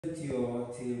Put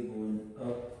your tailbone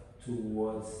up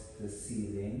towards the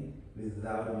ceiling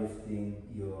without lifting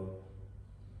your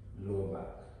lower back.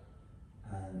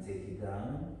 And take it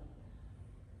down.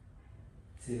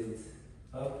 Tilt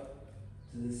up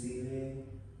to the ceiling.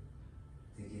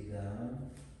 Take it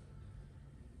down.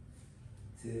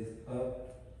 Tilt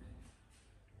up.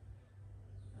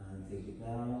 And take it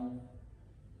down.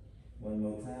 One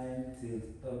more time. Tilt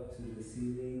up to the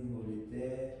ceiling. Hold it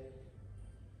there.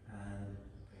 And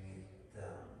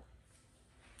down.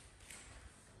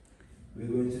 We're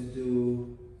going to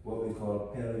do what we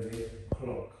call pelvic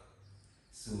clock.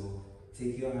 So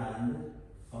take your hand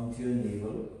onto your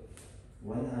navel,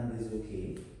 one hand is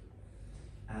okay,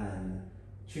 and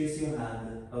trace your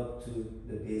hand up to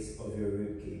the base of your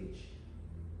rib cage.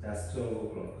 That's 12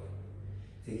 o'clock.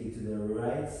 Take it to the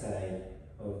right side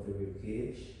of the rib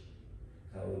cage.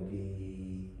 That would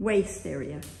be waist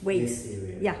area. Waist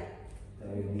area. Yeah. That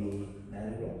would be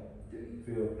 9 o'clock.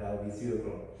 That would be 3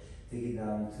 o'clock. Take it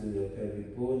down to the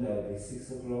pelvic bone. That would be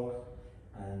 6 o'clock.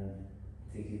 And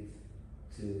take it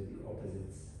to the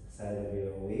opposite side of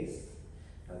your waist.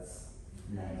 That's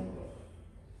 9 o'clock.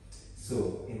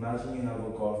 So imagine you have a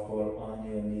golf ball on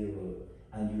your navel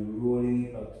and you're rolling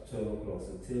it up to 12 o'clock.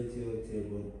 So tilt your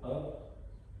tailbone up,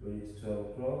 roll it to 12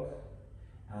 o'clock.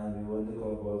 And we want the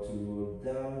golf ball to roll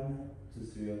down to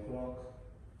 3 o'clock.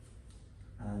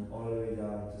 And all the way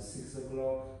down to 6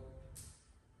 o'clock.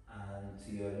 And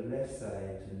to your left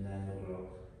side to 9 o'clock.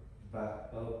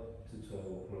 Back up to 12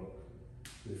 o'clock.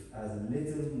 With as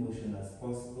little motion as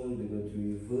possible, we're going to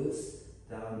reverse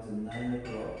down to 9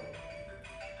 o'clock.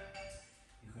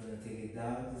 You're going to take it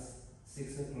down to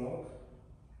 6 o'clock.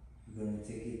 You're going to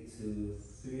take it to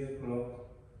 3 o'clock.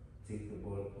 Take the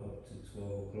ball up to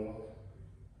 12 o'clock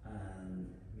and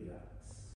relax.